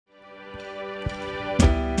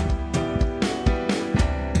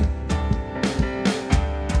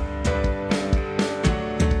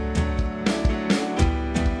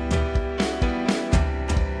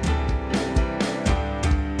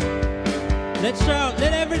Let's shout,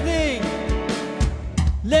 let everything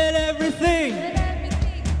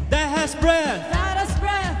that has breath,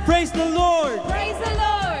 praise the Lord. Praise the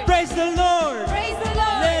Lord. Praise the Lord. Praise the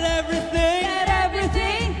Lord. Let everything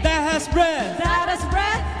that has breath,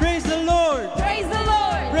 praise the Lord. Praise the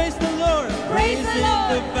Lord. Praise the Lord. Praise the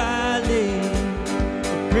Lord. In the valley,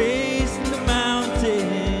 praise in the mountain.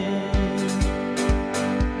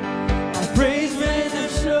 I praise when I'm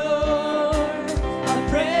sure, I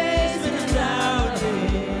praise when I'm doubting.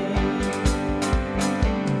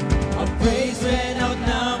 I praise when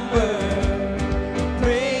outnumbered, I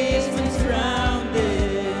praise when surrounded.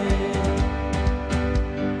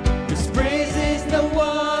 This praise is the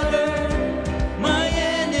water my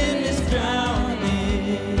enemies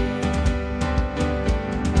drowning.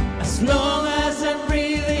 As long as I'm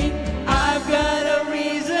breathing, I've got a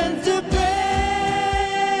reason to praise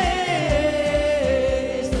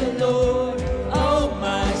the Lord, oh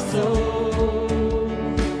my soul.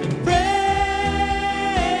 And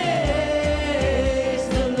praise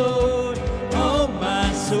the Lord, oh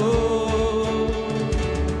my soul.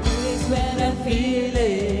 Praise when I feel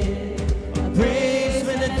it, I praise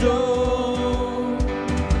when I don't.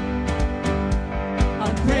 I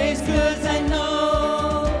praise 'cause I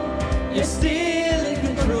know you're still in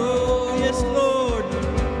control. Yes, Lord.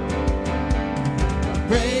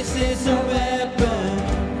 Praise is a weapon.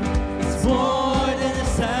 It's more than a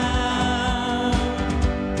sound.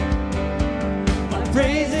 My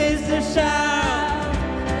praise is the shout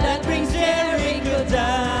that brings Jericho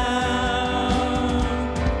down.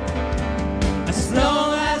 As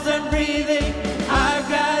long as I'm breathing, I've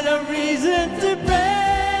got a reason to praise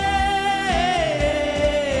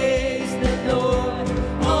the Lord,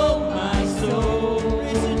 oh my soul.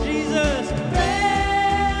 Praise to Jesus.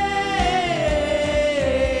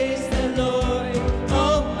 Praise the Lord,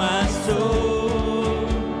 oh my soul.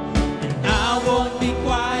 And I won't be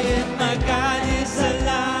quiet, my God is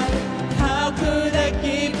alive. How could I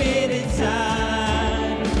keep it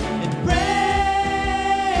inside? And praise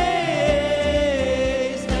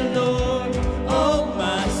the Lord, oh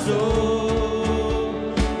my soul.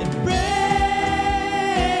 And praise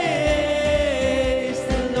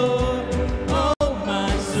the Lord, oh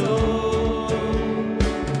my soul.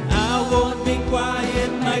 I won't be quiet,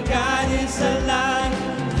 my God is alive.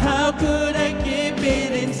 How could I keep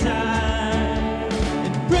it inside?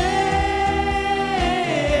 And praise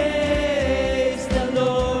the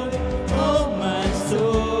Lord, oh my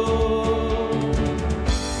soul.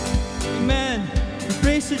 Amen. We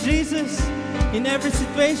praise to Jesus in every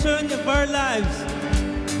situation of our lives.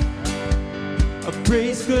 I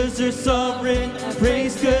praise 'cause you're sovereign. I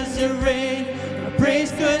praise 'cause you reign. I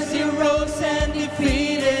praise 'cause you rose and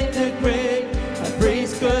defeated the grave. I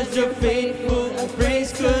praise 'cause you're faithful. I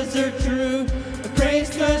praise 'cause you're true. I praise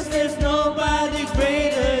 'cause there's nobody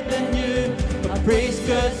greater than you. I praise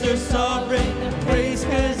 'cause you're sovereign. I praise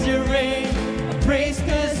 'cause you reign. I praise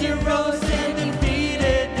 'cause you rose and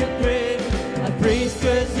defeated the grave. I praise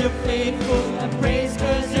 'cause you're faithful. I praise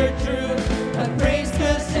 'cause you're true. I praise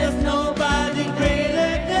 'cause there's nobody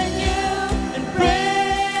greater than you. And praise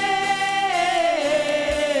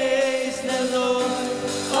the Lord,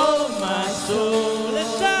 oh my soul.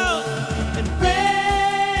 Let's shout. And praise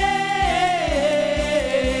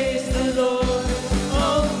the Lord,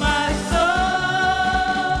 oh my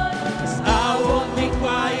soul. 'Cause I won't be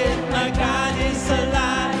quiet, my God is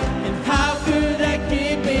alive. And how could I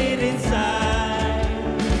keep it inside?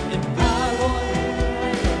 And I won't.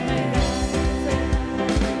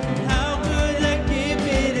 How could I keep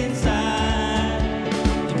it inside?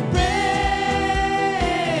 And praise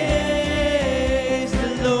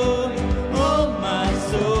the Lord, oh my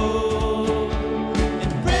soul.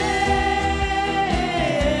 And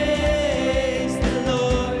praise the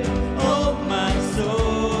Lord, oh my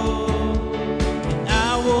soul. And I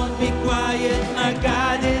won't be quiet, my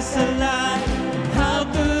God is alive. How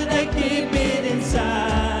could I keep it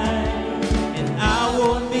inside? And I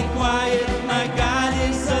won't be quiet, my God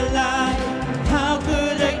is alive. How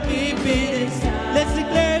could I keep it inside? Let's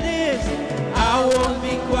declare this. I won't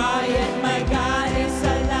be quiet, my God is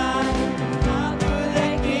alive. How could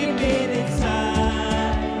I keep it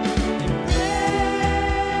inside? And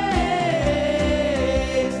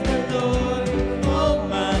praise the Lord, oh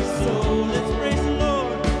my soul. Let's praise the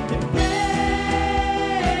Lord. And praise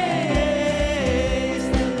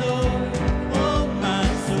the Lord, oh my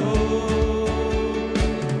soul.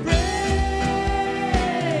 Praise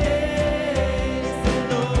the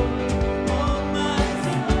Lord, oh my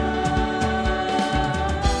soul.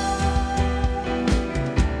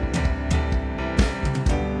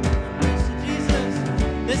 Praise to Jesus.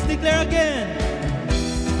 Let's declare again.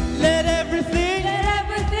 Let everything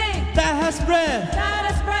has breath. that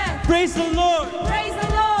has breath. Praise the Lord. Praise the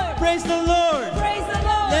Lord. Praise the Lord. Praise the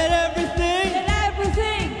Lord. Let everything Let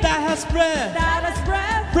everything that has breath. that has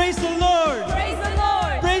breath. Praise the Lord. Praise the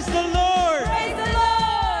Lord. Praise the Lord. Praise the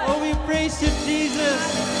Lord. Oh, we praise you, Jesus.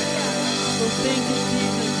 Oh, thank you,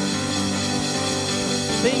 Jesus.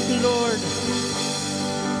 Thank you, Lord,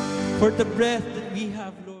 for the breath that we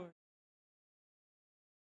have, Lord.